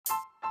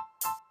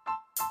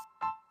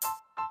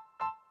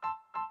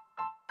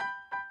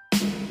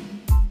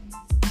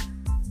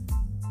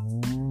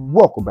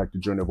Welcome back to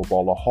Journey of a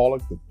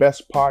Ballaholic, the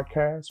best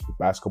podcast for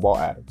basketball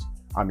addicts.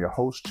 I'm your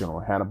host,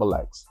 General Hannibal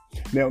X.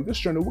 Now, in this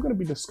journey, we're going to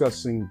be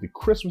discussing the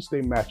Christmas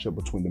Day matchup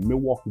between the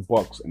Milwaukee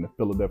Bucks and the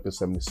Philadelphia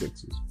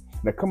 76ers.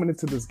 Now, coming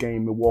into this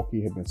game,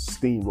 Milwaukee had been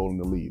steamrolling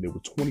the lead. They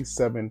were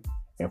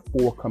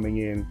 27-4 coming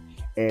in,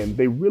 and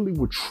they really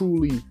were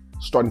truly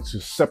starting to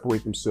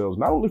separate themselves,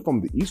 not only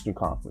from the Eastern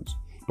Conference,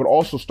 but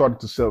also starting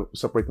to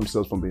separate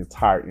themselves from the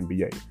entire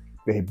NBA.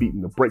 They had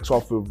beaten the brakes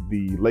off of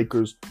the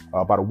Lakers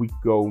about a week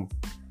ago,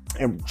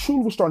 and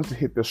truly were starting to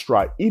hit their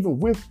stride, even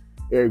with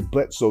Eric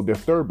Bledsoe, their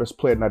third best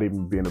player, not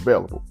even being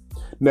available.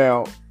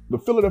 Now, the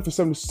Philadelphia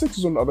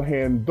 76ers, on the other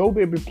hand, though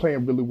they've been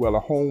playing really well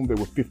at home, they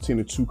were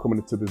 15-2 coming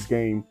into this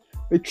game,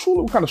 they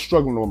truly were kind of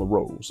struggling on the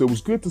road. So it was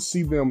good to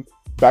see them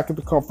back at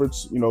the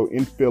conference,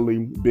 in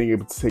Philly, being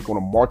able to take on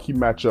a marquee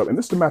matchup. And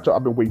this is the matchup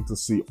I've been waiting to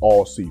see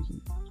all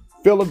season.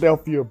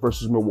 Philadelphia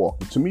versus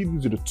Milwaukee. To me,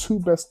 these are the two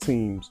best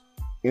teams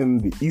in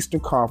the Eastern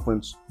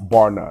Conference,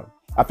 bar none.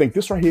 I think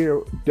this right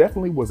here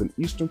definitely was an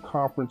Eastern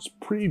Conference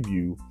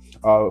preview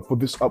for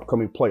this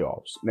upcoming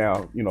playoffs.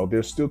 Now,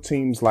 there's still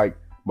teams like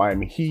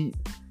Miami Heat,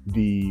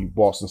 the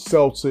Boston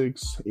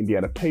Celtics,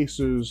 Indiana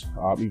Pacers,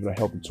 even a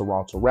healthy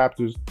Toronto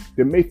Raptors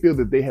that may feel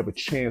that they have a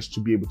chance to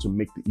be able to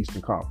make the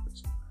Eastern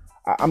Conference.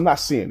 I'm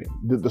not seeing it.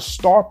 The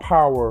star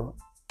power,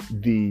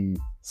 the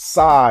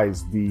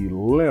size, the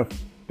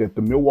length that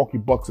the Milwaukee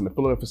Bucks and the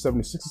Philadelphia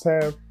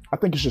 76ers have, I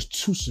think it's just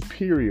too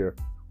superior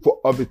for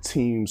other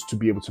teams to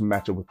be able to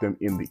match up with them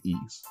in the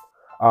East.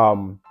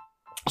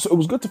 So it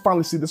was good to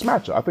finally see this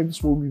matchup. I think this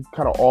is what we've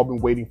kind of all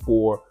been waiting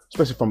for,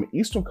 especially from an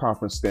Eastern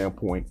Conference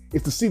standpoint,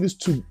 is to see these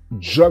two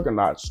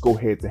juggernauts go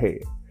head to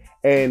head.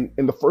 And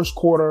in the first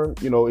quarter,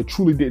 it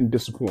truly didn't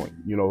disappoint.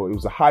 It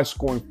was a high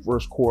scoring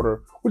first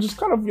quarter, which is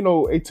kind of,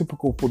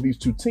 atypical for these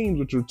two teams,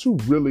 which are two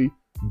really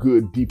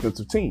good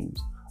defensive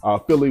teams.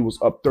 Philly was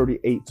up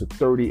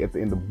 38-30 at the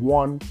end of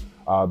one.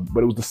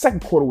 But it was the second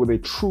quarter where they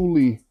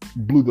truly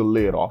blew the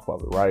lid off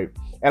of it, right?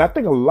 And I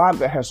think a lot of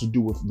that has to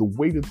do with the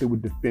way that they were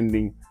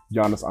defending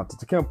Giannis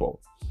Antetokounmpo.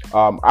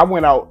 I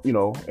went out,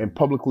 and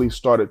publicly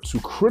started to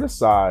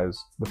criticize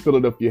the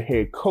Philadelphia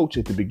head coach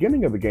at the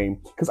beginning of the game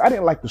because I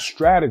didn't like the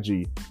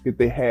strategy that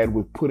they had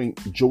with putting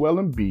Joel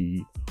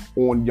Embiid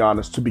on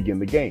Giannis to begin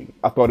the game.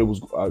 I thought it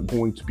was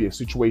going to be a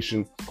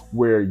situation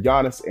where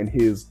Giannis and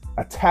his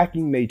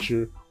attacking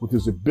nature, with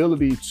his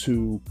ability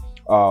to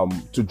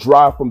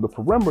drive from the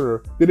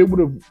perimeter, that it would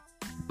have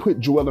put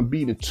Joel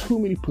Embiid in too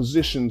many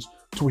positions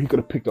to where he could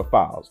have picked up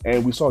fouls.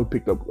 And we saw he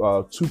picked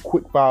up two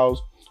quick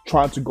fouls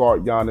trying to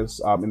guard Giannis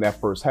in that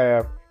first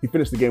half. He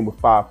finished the game with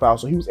 5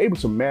 fouls, so he was able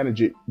to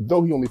manage it.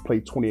 Though he only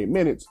played 28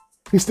 minutes,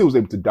 he still was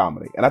able to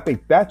dominate. And I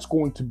think that's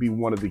going to be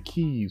one of the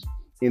keys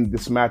in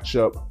this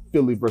matchup,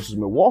 Philly versus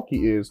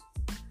Milwaukee, is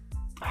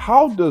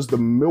how does the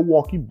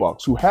Milwaukee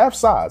Bucks, who have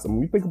size, when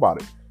we think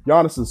about it,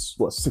 Giannis is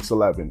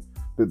 6'11",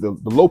 the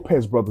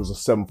Lopez brothers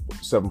are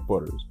seven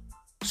footers.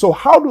 So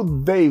how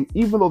do they,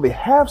 even though they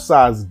have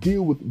size,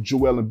 deal with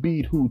Joel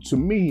Embiid, who to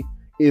me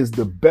is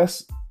the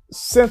best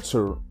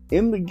center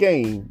in the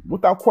game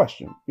without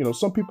question?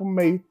 Some people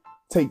may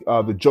take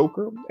the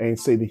Joker and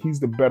say that he's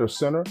the better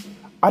center.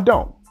 I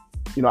don't.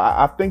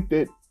 I think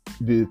that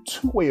the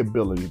two-way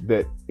ability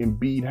that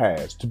Embiid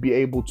has to be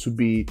able to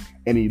be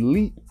an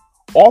elite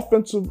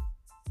offensive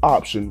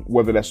option,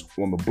 whether that's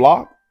on the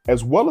block,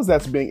 as well as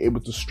that's being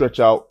able to stretch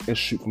out and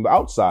shoot from the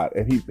outside.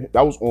 And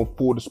that was on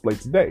full display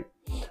today.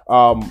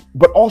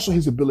 But also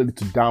his ability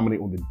to dominate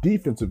on the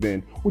defensive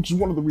end, which is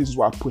one of the reasons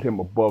why I put him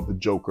above the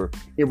Joker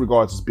in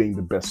regards to being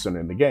the best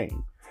center in the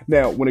game.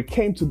 Now, when it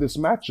came to this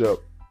matchup,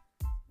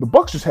 the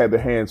Bucks just had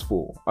their hands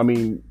full. I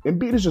mean,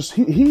 Embiid is just,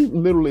 he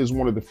literally is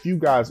one of the few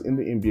guys in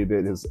the NBA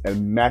that is a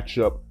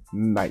matchup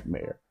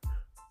nightmare.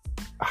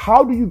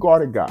 How do you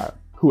guard a guy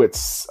who at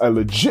a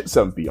legit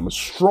 7 feet, a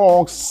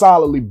strong,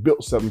 solidly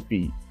built 7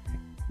 feet,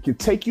 can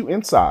take you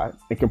inside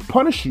and can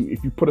punish you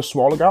if you put a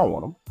smaller guy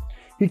on him?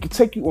 He can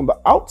take you on the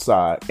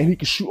outside and he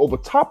can shoot over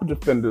top of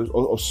defenders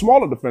or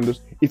smaller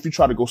defenders if you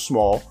try to go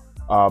small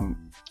on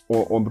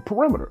the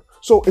perimeter.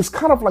 So it's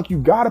kind of like you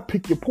got to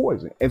pick your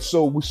poison. And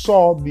so we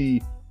saw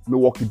the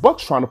Milwaukee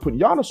Bucks trying to put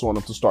Giannis on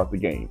him to start the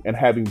game and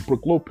having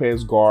Brook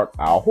Lopez guard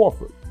Al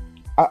Horford.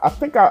 I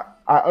think I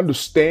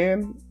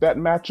understand that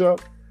matchup.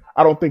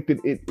 I don't think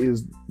that it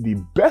is the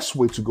best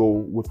way to go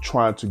with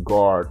trying to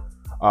guard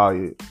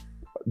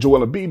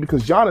Joel Embiid,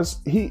 because Giannis,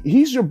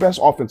 he's your best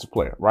offensive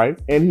player, right?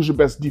 And he's your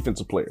best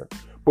defensive player.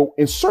 But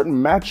in certain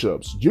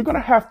matchups, you're going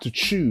to have to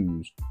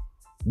choose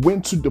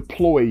when to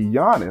deploy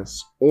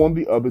Giannis on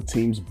the other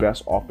team's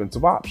best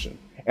offensive option.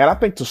 And I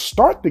think to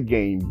start the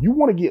game, you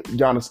want to get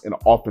Giannis in an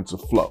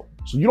offensive flow.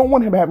 So you don't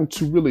want him having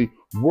to really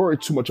worry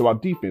too much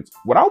about defense.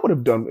 What I would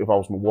have done if I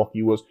was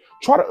Milwaukee was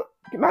try to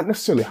not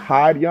necessarily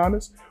hide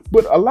Giannis,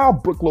 but allow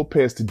Brook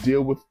Lopez to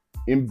deal with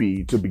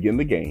Embiid to begin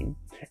the game.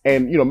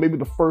 And, maybe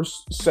the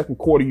second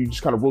quarter, you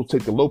just kind of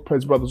rotate the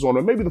Lopez brothers on,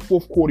 or maybe the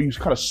fourth quarter, you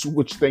just kind of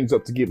switch things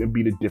up to give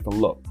Embiid a different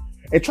look.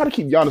 and try to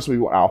keep Giannis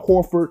maybe on Al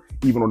Horford,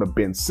 even on a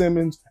Ben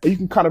Simmons. And you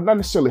can kind of not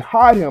necessarily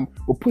hide him,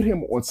 but put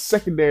him on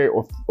secondary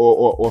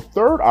or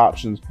third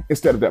options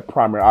instead of that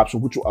primary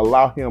option, which will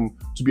allow him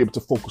to be able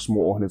to focus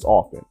more on his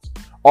offense.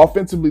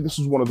 Offensively, this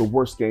was one of the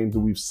worst games that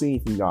we've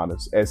seen from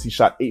Giannis, as he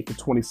shot 8 for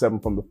 27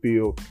 from the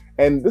field.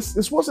 And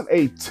this wasn't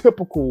a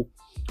typical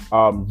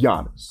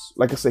Giannis.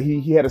 Like I said,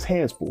 he had his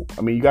hands full.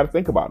 I mean, you got to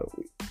think about it.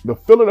 The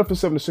Philadelphia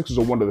 76ers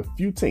are one of the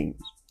few teams,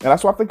 and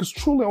that's why I think it's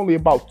truly only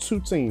about 2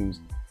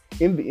 teams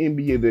in the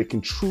NBA that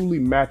can truly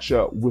match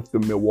up with the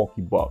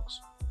Milwaukee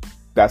Bucks.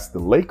 That's the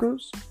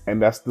Lakers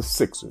and that's the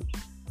Sixers.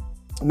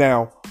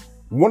 Now,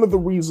 one of the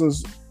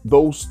reasons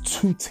those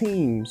 2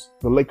 teams,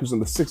 the Lakers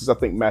and the Sixers, I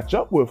think match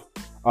up with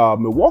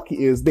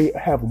Milwaukee is they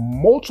have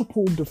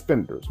multiple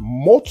defenders,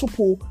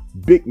 multiple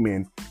big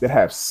men that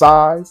have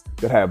size,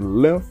 that have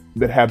length,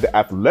 that have the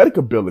athletic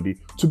ability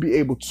to be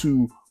able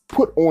to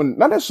put on,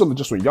 not necessarily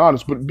just on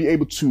Giannis, but be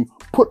able to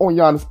put on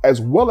Giannis,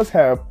 as well as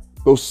have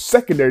those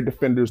secondary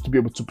defenders to be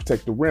able to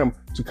protect the rim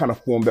to kind of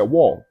form that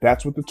wall.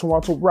 That's what the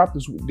Toronto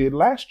Raptors did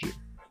last year.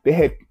 They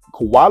had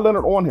Kawhi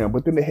Leonard on him,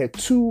 but then they had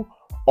 2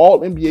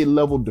 all-NBA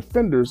level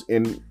defenders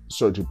in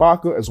Serge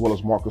Ibaka as well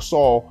as Marc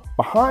Gasol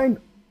behind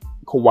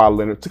Kawhi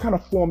Leonard to kind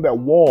of form that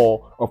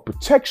wall of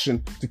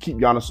protection to keep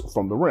Giannis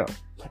from the rim.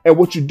 And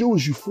what you do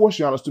is you force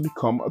Giannis to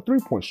become a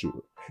three-point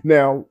shooter.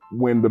 Now,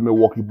 when the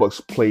Milwaukee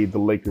Bucks played the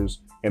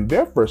Lakers in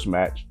their first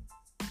match,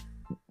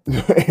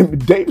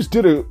 Davis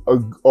did a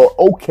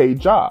okay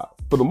job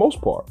for the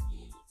most part.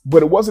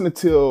 But it wasn't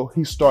until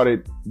he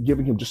started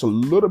giving him just a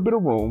little bit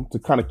of room to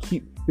kind of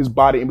keep his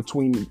body in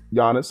between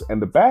Giannis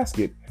and the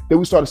basket that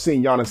we started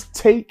seeing Giannis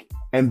take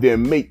and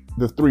then make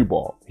the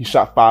 3-ball. He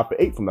shot 5 for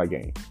 8 from that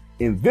game.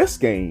 In this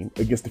game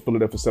against the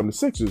Philadelphia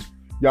 76ers,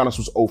 Giannis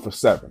was 0 for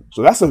 7.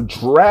 So that's a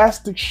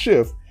drastic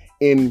shift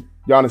in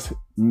Giannis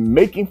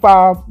making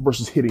 5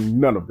 versus hitting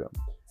none of them.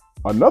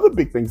 Another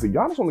big thing is that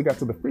Giannis only got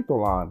to the free throw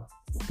line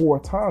 4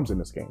 times in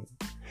this game.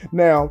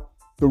 Now,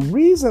 the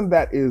reason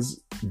that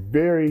is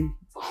very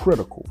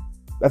critical,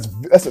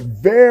 that's a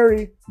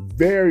very,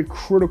 very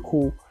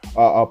critical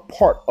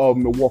part of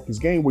Milwaukee's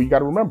game, where you got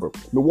to remember,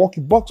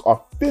 Milwaukee Bucks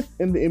are 5th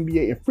in the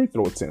NBA in free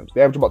throw attempts.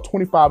 They average about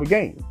 25 a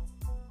game.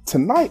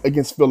 Tonight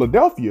against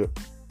Philadelphia,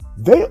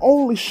 they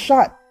only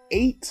shot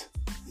 8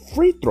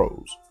 free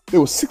throws. They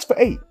were 6 for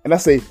 8, and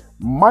that's a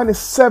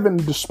 -7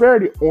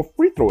 disparity on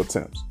free throw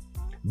attempts.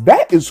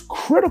 That is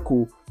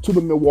critical to the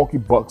Milwaukee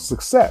Bucks'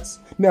 success.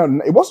 Now,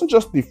 it wasn't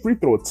just the free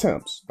throw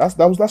attempts. That's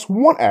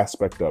one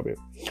aspect of it.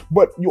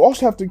 But you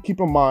also have to keep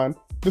in mind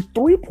the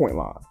 3-point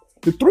line.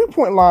 The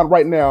 3-point line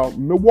right now,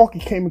 Milwaukee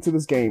came into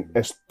this game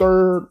as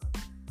 3rd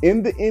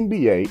in the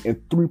NBA in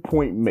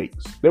 3-point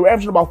makes. They were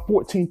averaging about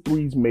 14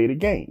 threes made a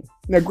game.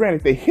 Now,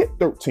 granted, they hit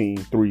 13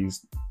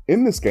 threes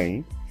in this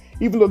game.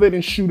 Even though they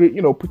didn't shoot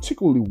it,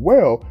 particularly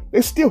well,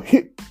 they still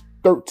hit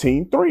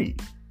 13 threes.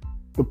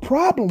 The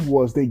problem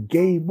was they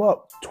gave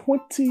up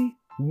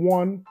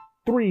 21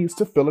 threes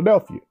to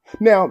Philadelphia.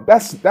 Now,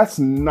 that's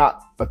not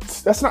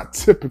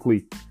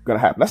typically going to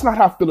happen. That's not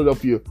how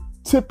Philadelphia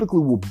typically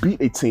will beat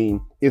a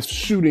team, is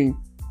shooting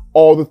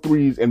all the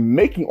threes and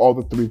making all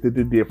the threes that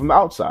they did from the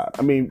outside.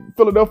 I mean,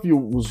 Philadelphia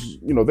was,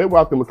 they were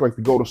out there looking like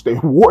the Golden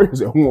State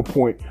Warriors at one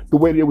point, the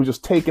way they were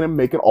just taking and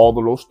making all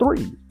of those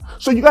threes.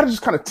 So you got to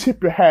just kind of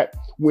tip your hat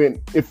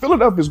if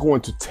Philadelphia is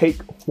going to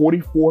take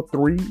 44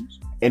 threes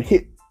and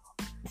hit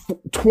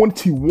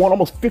 21,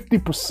 almost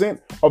 50%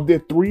 of their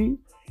threes,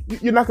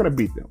 you're not going to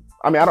beat them.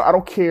 I mean, I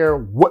don't care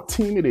what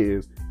team it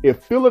is.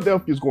 If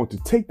Philadelphia is going to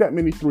take that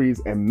many threes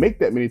and make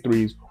that many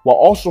threes while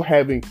also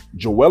having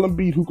Joel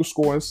Embiid who can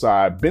score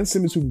inside, Ben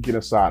Simmons who can get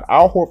inside,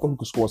 Al Horford who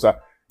can score inside,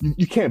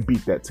 you can't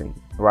beat that team,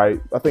 right?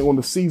 I think on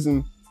the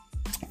season,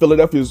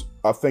 Philadelphia's,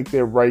 I think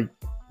they're ranked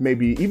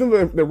even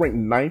though they're ranked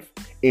 9th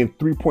in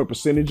 3-point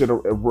percentage at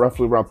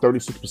roughly around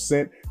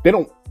 36%, they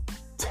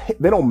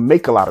don't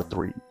make a lot of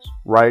threes,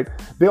 right?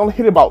 They only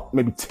hit about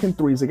maybe 10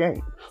 threes a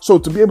game. So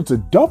to be able to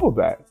double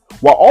that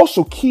while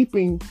also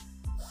keeping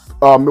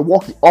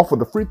Milwaukee off of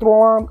the free throw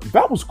line,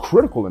 that was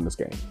critical in this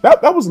game.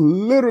 That was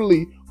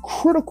literally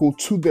critical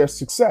to their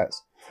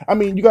success. I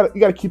mean, you got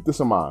to keep this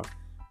in mind.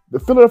 The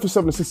Philadelphia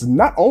 76ers,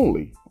 not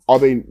only are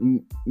they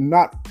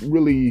not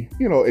really,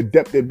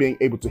 adept at being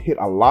able to hit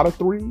a lot of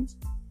threes,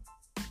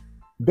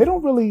 they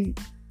don't really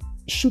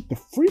shoot the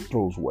free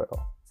throws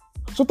well.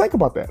 So think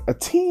about that. A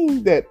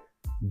team that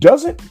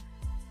doesn't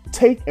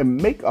take and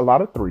make a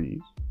lot of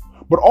threes,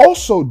 but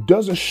also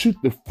doesn't shoot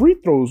the free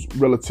throws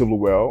relatively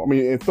well. I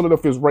mean,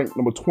 Philadelphia is ranked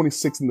number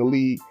 26 in the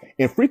league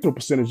in free throw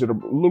percentage at a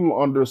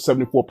little under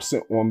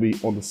 74% on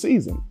the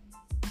season.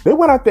 They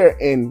went out there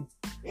and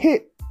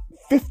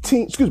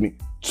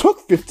took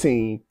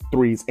 15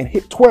 threes and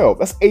hit 12.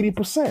 That's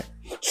 80%.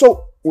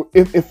 So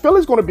if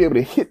Philly's going to be able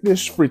to hit their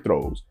free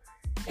throws,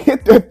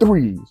 hit their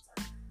threes,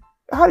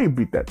 how do you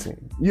beat that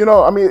team?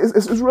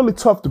 It's really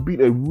tough to beat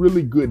a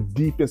really good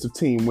defensive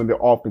team when their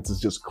offense is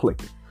just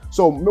clicking.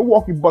 So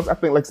Milwaukee Bucks, I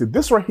think, like I said,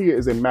 this right here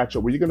is a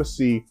matchup where you're going to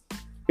see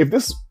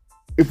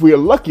if we are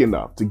lucky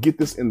enough to get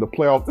this in the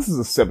playoff, this is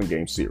a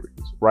 7-game series,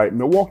 right?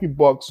 Milwaukee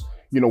Bucks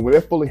when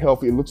they're fully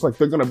healthy, it looks like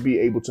they're going to be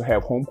able to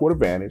have home court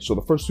advantage. So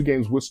the first 2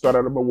 games would start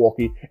out of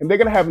Milwaukee, and they're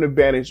going to have an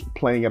advantage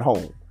playing at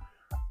home.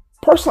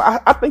 Personally,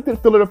 I think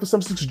that Philadelphia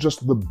 76ers is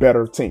just the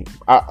better team.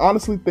 I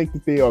honestly think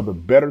that they are the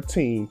better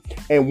team.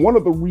 And one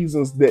of the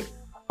reasons that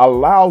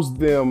allows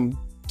them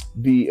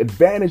the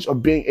advantage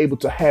of being able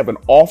to have an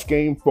off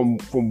game from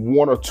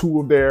 1 or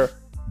 2 of their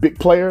big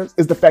players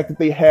is the fact that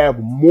they have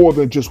more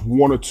than just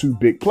 1 or 2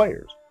 big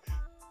players.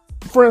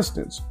 For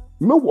instance,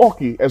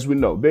 Milwaukee, as we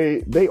know,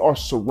 they are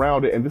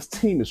surrounded, and this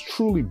team is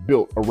truly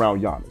built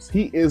around Giannis.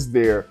 He is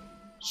their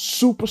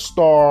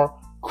superstar,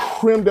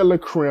 creme de la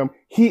creme.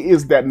 He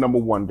is that number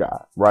 1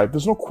 guy, right?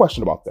 There's no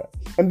question about that.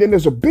 And then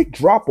there's a big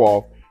drop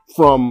off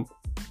from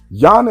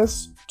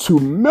Giannis to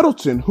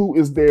Middleton, who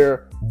is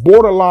their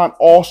borderline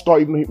all-star,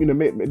 even though he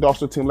made the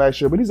all-star team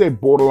last year, but he's a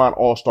borderline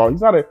all-star.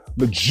 He's not a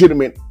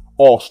legitimate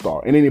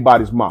all-star in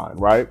anybody's mind,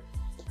 right?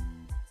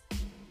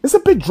 It's a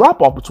big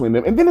drop off between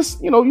them. And then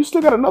it's, you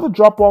still got another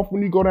drop off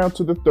when you go down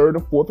to the 3rd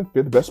and 4th and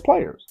 5th best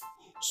players.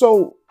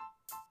 So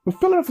the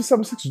Philadelphia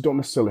 76ers don't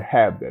necessarily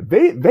have that.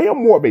 They are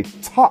more of a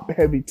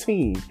top-heavy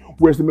team,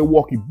 whereas the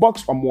Milwaukee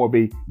Bucks are more of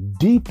a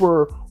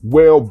deeper,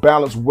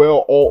 well-balanced,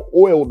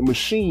 well-oiled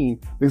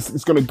machine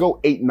that's going to go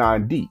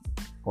 8-9 deep,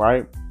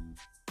 right?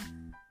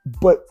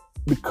 But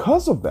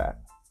because of that,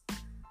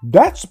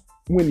 that's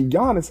when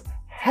Giannis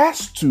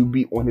has to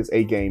be on his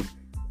A game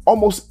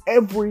almost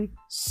every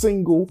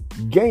single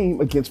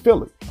game against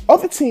Philly.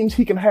 Other teams,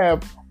 he can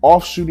have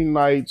off-shooting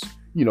nights,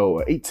 an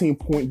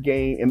 18-point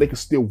game, and they can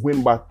still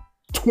win by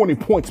 20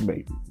 points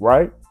maybe,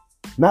 right?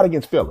 Not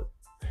against Philly.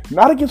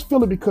 Not against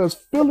Philly, because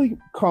Philly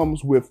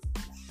comes with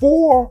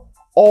 4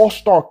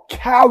 all-star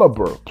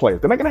caliber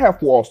players. They're not going to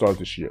have 4 all-stars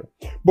this year.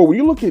 But when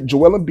you look at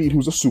Joel Embiid,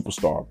 who's a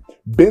superstar,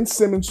 Ben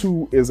Simmons,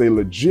 who is a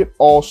legit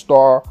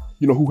all-star,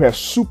 who has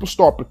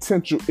superstar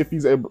potential if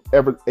he's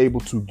ever able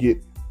to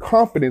get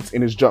confidence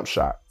in his jump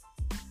shot.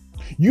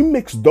 You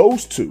mix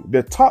those 2,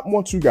 their top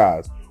 1-2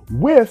 guys,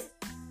 with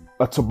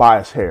a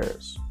Tobias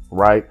Harris,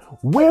 right?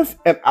 With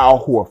an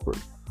Al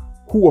Horford,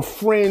 who are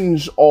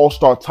fringe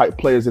all-star type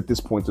players at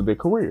this point of their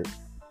career.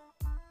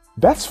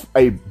 That's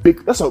a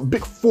big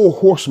 4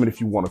 horsemen,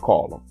 if you want to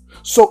call them.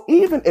 So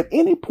even at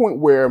any point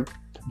where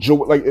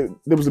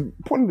there was a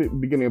point in the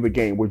beginning of the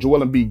game where Joel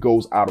Embiid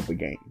goes out of the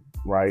game,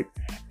 right?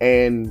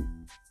 And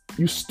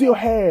you still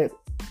had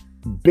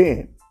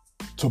Ben,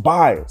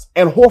 Tobias,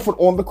 and Horford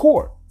on the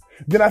court.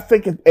 Then I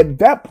think at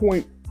that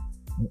point,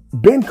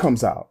 Ben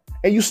comes out,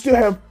 and you still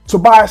have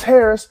Tobias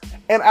Harris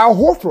and Al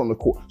Horford on the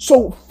court.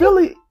 So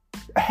Philly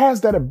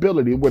has that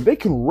ability where they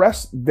can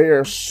rest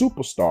their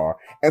superstar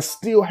and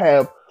still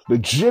have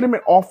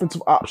legitimate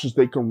offensive options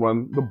they can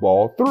run the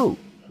ball through.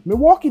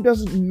 Milwaukee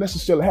doesn't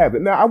necessarily have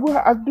it. Now,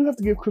 I do have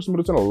to give Chris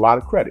Middleton a lot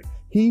of credit.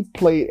 He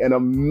played an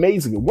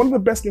amazing, one of the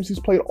best games he's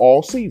played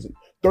all season.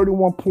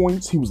 31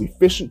 points. He was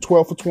efficient,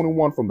 12 for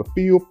 21 from the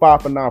field,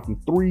 5 for 9 from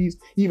threes.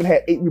 He even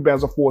had 8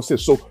 rebounds and 4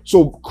 assists.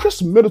 So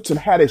Chris Middleton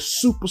had a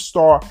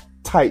superstar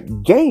type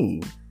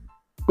game,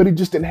 but he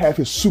just didn't have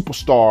his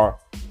superstar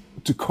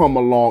to come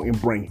along and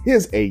bring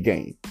his A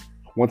game.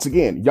 Once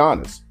again,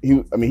 Giannis,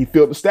 he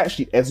filled the stat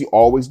sheet as he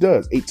always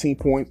does. 18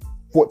 points,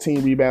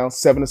 14 rebounds,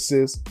 7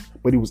 assists,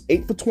 but he was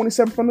 8 for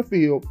 27 from the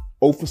field,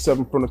 0 for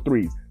 7 from the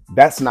threes.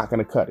 That's not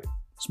going to cut it.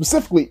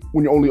 Specifically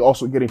when you're only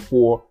also getting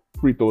 4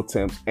 free throw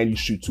attempts and you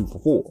shoot 2 for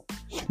 4.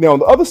 Now on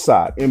the other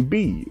side,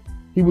 Embiid,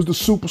 he was the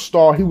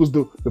superstar. He was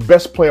the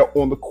best player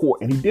on the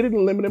court, and he did it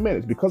in limited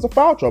minutes. Because of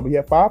foul trouble, he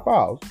had 5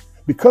 fouls.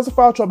 Because of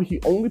foul trouble, he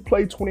only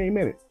played 28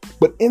 minutes.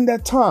 But in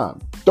that time,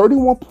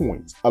 31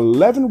 points,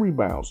 11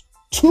 rebounds,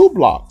 2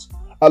 blocks,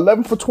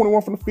 11 for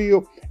 21 from the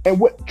field. And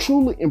what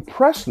truly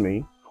impressed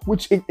me,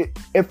 which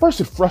at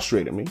first it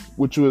frustrated me,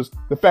 which was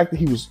the fact that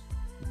he was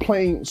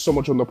playing so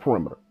much on the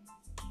perimeter.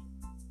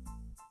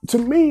 To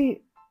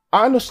me,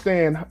 I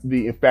understand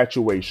the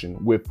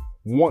infatuation with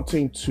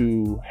wanting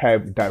to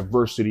have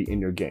diversity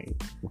in your game.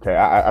 Okay,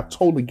 I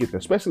totally get that,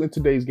 especially in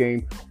today's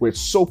game where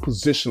it's so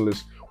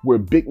positionless, where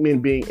big men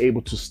being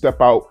able to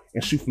step out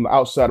and shoot from the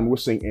outside. And we're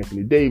seeing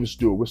Anthony Davis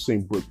do it. We're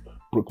seeing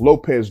Brook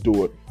Lopez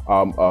do it.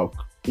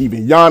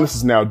 Even Giannis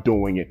is now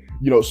doing it.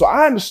 So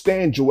I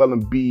understand Joel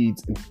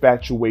Embiid's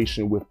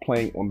infatuation with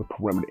playing on the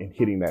perimeter and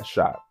hitting that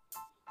shot.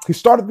 He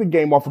started the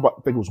game off about,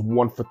 I think it was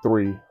 1 for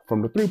 3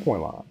 from the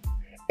 3-point line.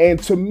 And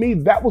to me,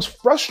 that was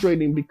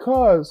frustrating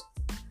because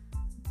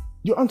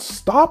you're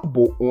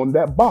unstoppable on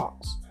that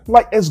box.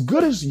 Like, as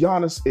good as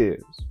Giannis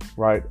is,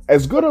 right?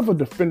 As good of a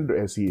defender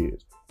as he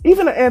is,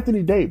 even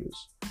Anthony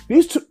Davis,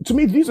 these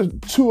are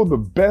 2 of the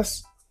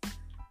best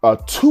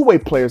two-way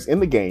players in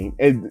the game,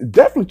 and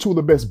definitely 2 of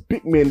the best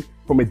big men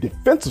from a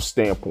defensive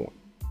standpoint.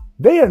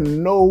 They are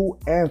no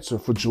answer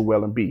for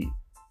Joel Embiid.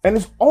 And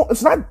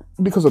it's not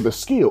because of their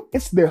skill,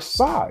 it's their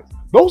size.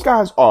 Those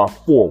guys are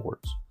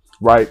forwards,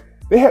 right?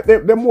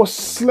 They're more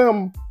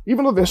slim,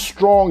 even though they're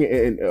strong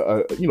and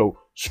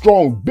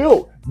strong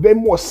built, they're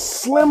more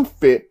slim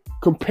fit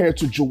compared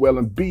to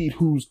Joel Embiid,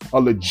 who's a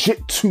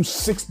legit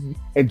 260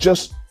 and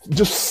just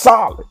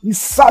solid.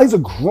 He's a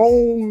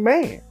grown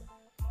man.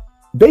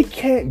 They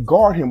can't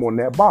guard him on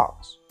that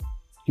box.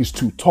 He's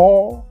too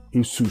tall.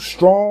 He's too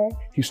strong.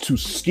 He's too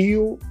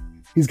skilled.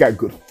 He's got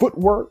good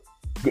footwork,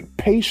 good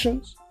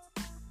patience.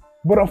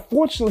 But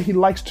unfortunately, he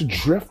likes to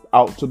drift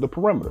out to the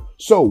perimeter.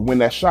 So when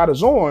that shot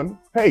is on,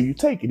 hey, you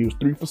take it. He was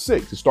 3 for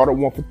 6. He started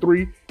 1 for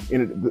 3,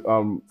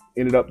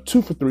 ended up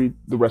 2 for 3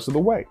 the rest of the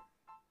way.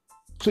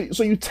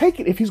 So you take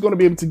it if he's going to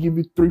be able to give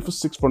you 3 for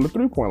 6 from the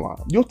three-point line.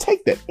 You'll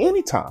take that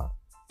anytime.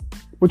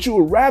 But you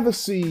would rather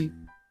see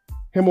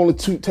him only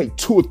take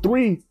 2 or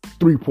 3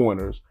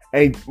 three-pointers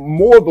and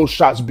more of those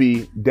shots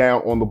be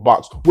down on the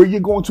box where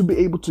you're going to be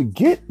able to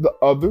get the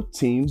other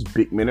team's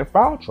big men in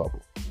foul trouble.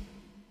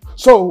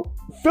 So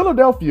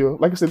Philadelphia,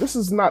 like I said, this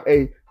is not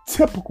a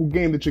typical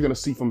game that you're going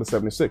to see from the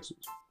 76ers.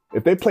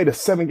 If they played a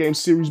 7-game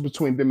series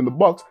between them and the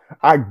Bucks,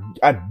 I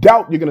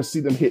doubt you're going to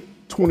see them hit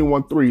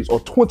 21 threes or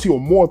 20 or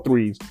more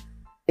threes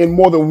in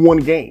more than one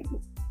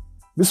game.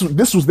 This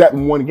was that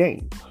in one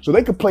game. So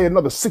they could play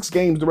another 6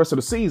 games the rest of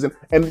the season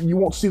and you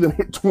won't see them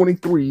hit 20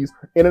 threes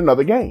in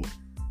another game.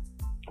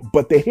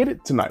 But they hit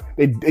it tonight.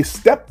 They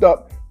stepped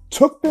up,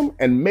 took them,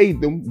 and made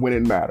them when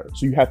it mattered.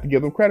 So you have to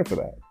give them credit for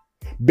that.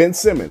 Ben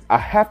Simmons, I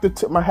have to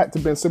tip my hat to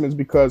Ben Simmons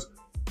because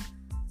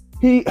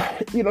he's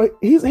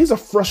a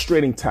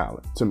frustrating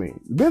talent to me.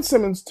 Ben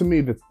Simmons, to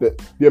me,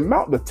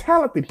 the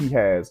talent that he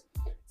has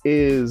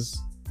is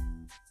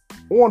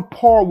on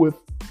par with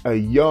a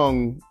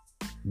young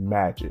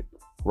Magic,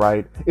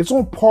 right? It's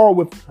on par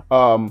with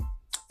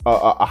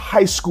a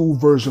high school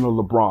version of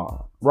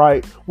LeBron,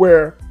 right?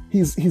 Where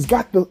he's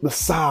got the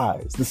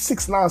size, the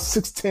 6'9",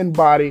 6'10"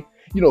 body,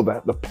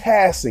 the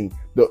passing,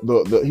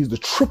 he's the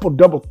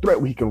triple-double threat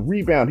where he can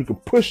rebound, he can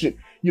push it,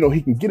 he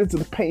can get into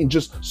the paint and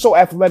just so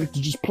athletic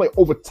to just play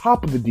over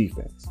top of the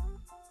defense.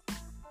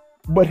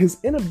 But his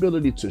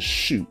inability to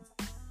shoot,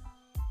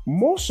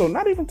 more so,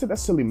 not even to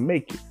necessarily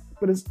make it,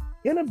 but his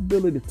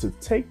inability to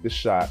take the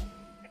shot,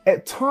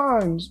 at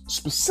times,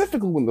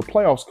 specifically when the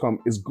playoffs come,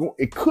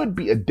 it could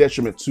be a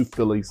detriment to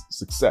Philly's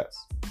success.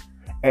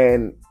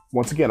 And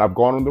once again, I've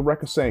gone on the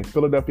record saying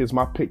Philadelphia is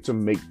my pick to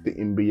make the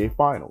NBA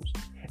Finals.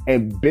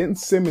 And Ben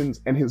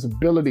Simmons and his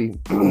ability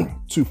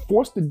to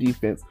force the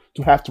defense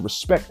to have to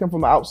respect him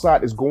from the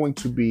outside is going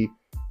to be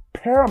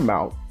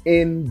paramount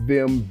in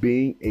them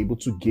being able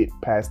to get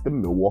past the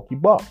Milwaukee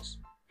Bucks.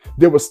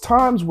 There was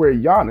times where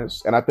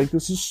Giannis, and I think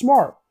this is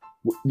smart,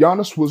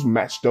 Giannis was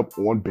matched up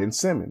on Ben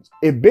Simmons.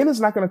 If Ben is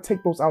not going to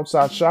take those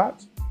outside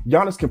shots,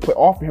 Giannis can play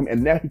off of him,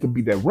 and now he can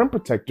be that rim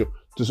protector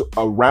just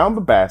around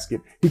the basket.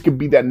 He could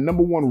be that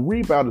number one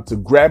rebounder to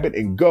grab it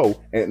and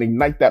go and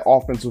ignite that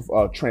offensive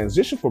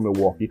transition for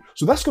Milwaukee.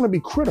 So that's going to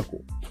be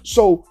critical.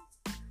 So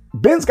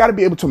Ben's got to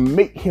be able to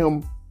make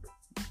him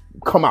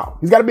come out.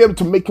 He's got to be able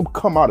to make him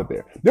come out of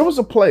there. There was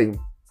a play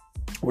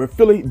where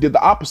Philly did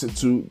the opposite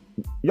to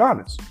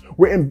Giannis,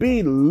 where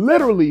Embiid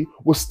literally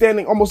was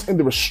standing almost in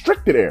the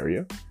restricted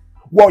area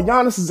while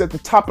Giannis is at the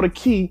top of the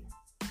key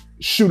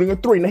shooting a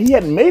three. Now, he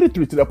hadn't made a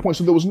three to that point,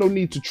 so there was no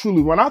need to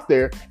truly run out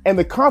there. And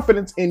the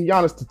confidence in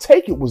Giannis to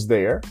take it was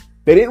there.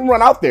 They didn't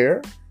run out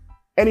there,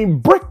 and he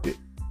bricked it.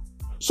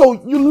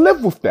 So you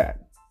live with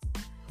that.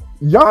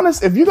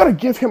 Giannis, if you're going to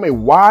give him a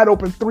wide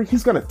open three,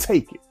 he's going to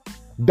take it.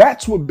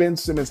 That's what Ben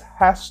Simmons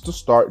has to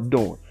start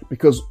doing,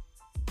 because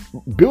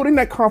building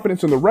that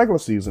confidence in the regular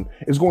season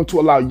is going to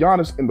allow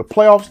Giannis in the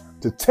playoffs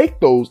to take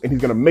those, and he's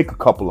going to make a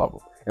couple of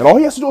them. And all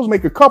he has to do is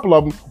make a couple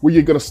of them where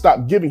you're going to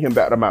stop giving him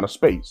that amount of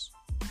space.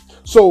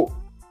 So,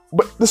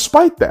 but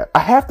despite that, I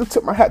have to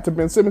tip my hat to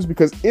Ben Simmons,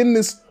 because in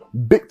this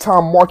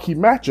big-time marquee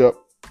matchup,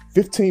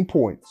 15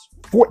 points,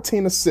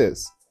 14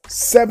 assists,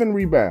 7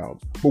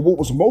 rebounds. But what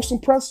was most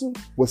impressive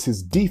was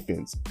his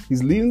defense.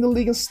 He's leading the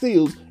league in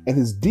steals, and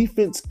his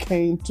defense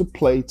came to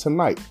play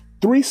tonight.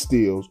 3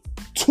 steals,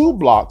 2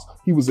 blocks.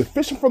 He was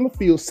efficient from the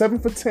field, 7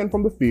 for 10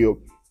 from the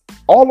field,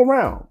 all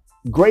around.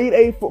 Grade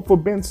A for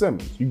Ben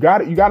Simmons. You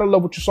got it. You got to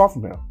love what you saw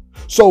from him.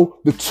 So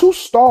the 2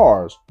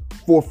 stars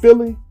for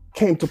Philly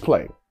came to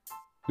play.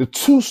 The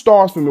 2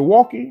 stars for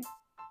Milwaukee,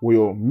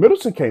 Will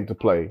Middleton came to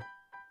play.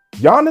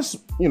 Giannis,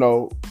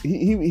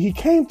 he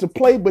came to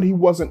play, but he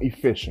wasn't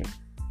efficient.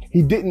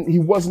 He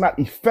was not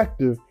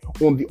effective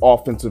on the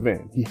offensive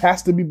end. He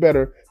has to be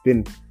better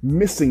than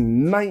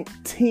missing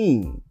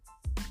 19.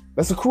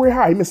 That's a career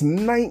high. He missed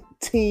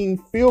 19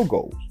 field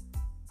goals.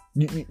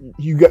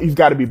 You've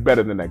got to be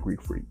better than that,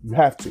 Greek Freak. You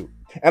have to.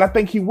 And I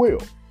think he will.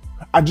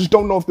 I just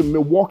don't know if the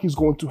Milwaukee's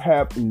going to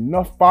have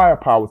enough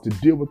firepower to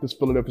deal with this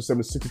Philadelphia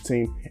 76ers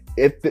team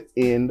at the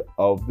end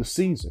of the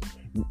season.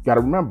 You got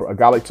to remember, a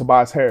guy like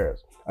Tobias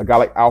Harris, a guy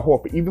like Al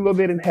Horford, even though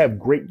they didn't have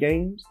great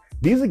games,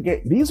 these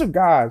are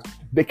guys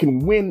that can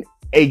win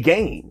a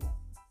game.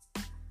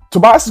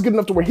 Tobias is good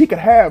enough to where he could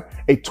have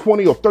a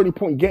 20 or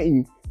 30-point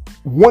game,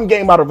 one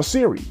game out of a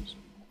series.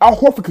 Al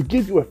Horford could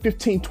give you a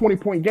 15,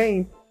 20-point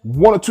game,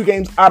 1 or 2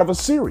 games out of a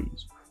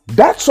series.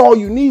 That's all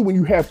you need when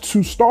you have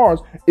 2 stars,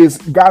 is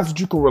guys that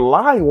you can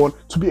rely on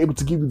to be able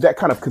to give you that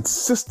kind of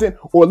consistent,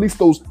 or at least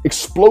those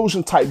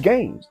explosion type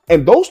games.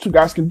 And those 2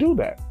 guys can do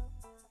that.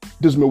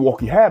 Does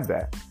Milwaukee have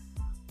that?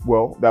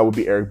 Well, that would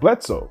be Eric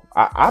Bledsoe.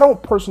 I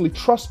don't personally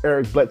trust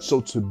Eric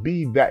Bledsoe to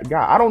be that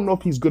guy. I don't know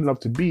if he's good enough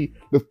to be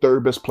the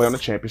third best player on the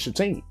championship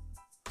team.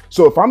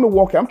 So if I'm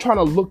Milwaukee, I'm trying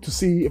to look to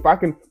see if I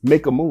can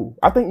make a move.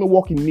 I think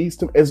Milwaukee needs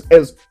to,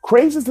 as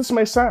crazy as this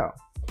may sound,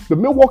 the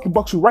Milwaukee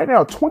Bucks, who right now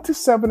are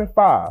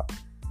 27-5,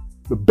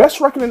 the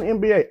best record in the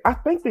NBA, I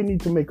think they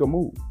need to make a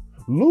move.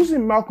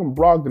 Losing Malcolm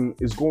Brogdon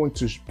is going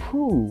to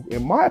prove,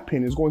 in my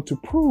opinion, is going to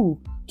prove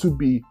to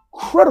be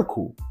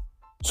critical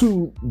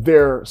to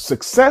their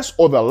success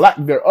or the lack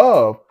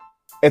thereof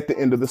at the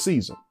end of the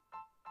season.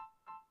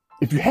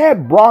 If you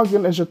had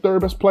Brogdon as your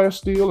third best player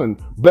still and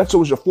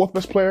Bledsoe as your fourth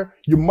best player,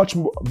 you're much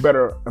more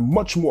better and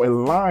much more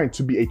in line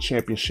to be a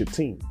championship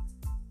team.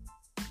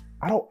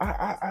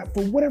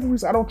 For whatever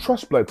reason, I don't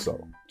trust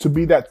Bledsoe to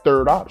be that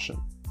third option.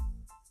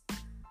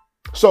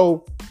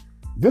 So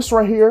this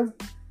right here,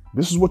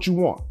 this is what you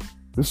want.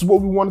 This is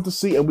what we wanted to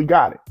see, and we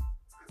got it.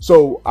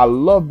 So I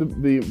love the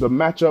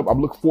matchup.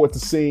 I'm looking forward to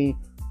seeing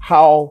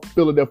how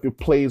Philadelphia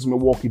plays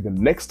Milwaukee the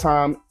next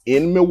time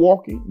in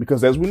Milwaukee,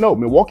 because as we know,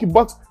 Milwaukee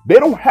Bucks, they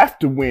don't have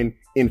to win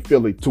in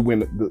Philly to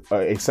win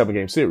a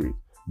 7-game series.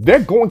 They're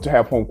going to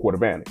have home court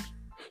advantage.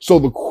 So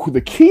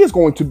the key is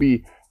going to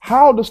be,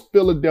 how does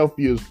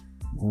Philadelphia's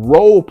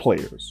role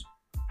players,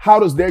 how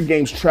does their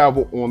games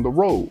travel on the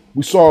road?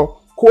 We saw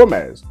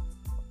Kormaz.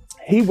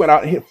 He went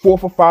out and hit 4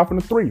 for 5 from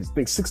the threes. I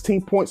think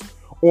 16 points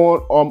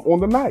on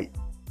the night.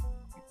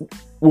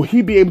 Will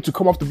he be able to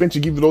come off the bench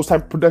and give you those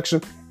type of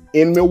production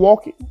in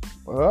Milwaukee?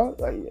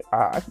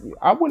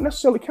 I wouldn't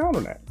necessarily count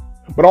on that.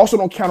 But I also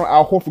don't count on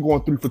Al Horford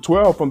going 3 for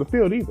 12 from the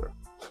field either.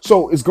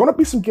 So it's going to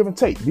be some give and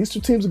take. These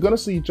two teams are going to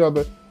see each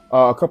other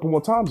a couple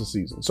more times this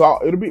season. So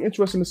it'll be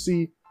interesting to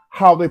see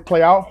how they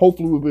play out.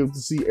 Hopefully we'll be able to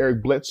see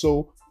Eric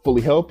Bledsoe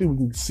fully healthy. We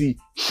can see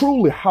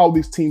truly how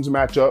these teams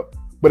match up.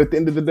 But at the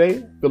end of the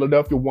day,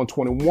 Philadelphia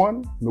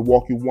 121,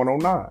 Milwaukee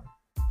 109.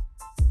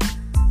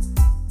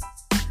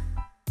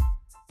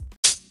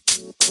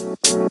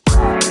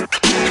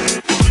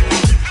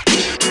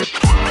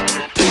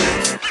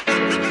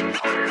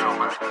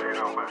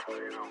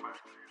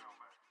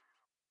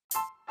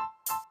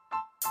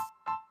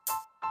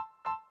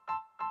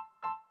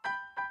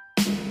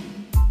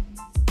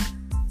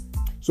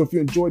 So if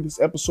you enjoyed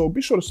this episode,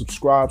 be sure to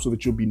subscribe so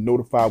that you'll be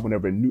notified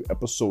whenever a new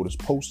episode is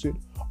posted.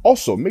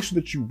 Also, make sure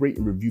that you rate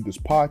and review this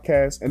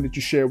podcast and that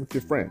you share with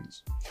your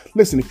friends.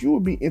 Listen, if you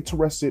would be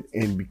interested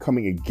in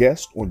becoming a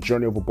guest on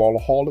Journey of a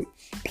Ballaholic,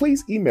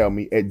 please email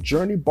me at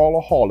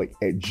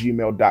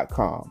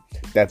journeyballaholic@gmail.com.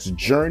 That's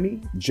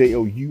Journey,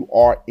 Journey,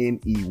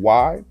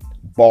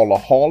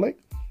 Ballaholic,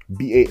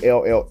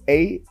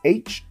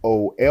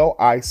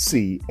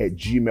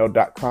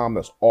 BALLAHOLIC@gmail.com.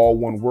 That's all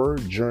one word,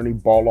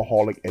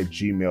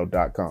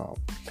 journeyballaholic@gmail.com.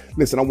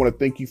 Listen, I want to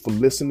thank you for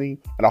listening,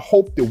 and I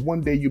hope that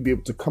one day you'll be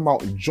able to come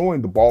out and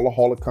join the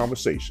Ballaholic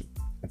conversation.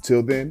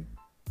 Until then,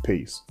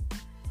 peace.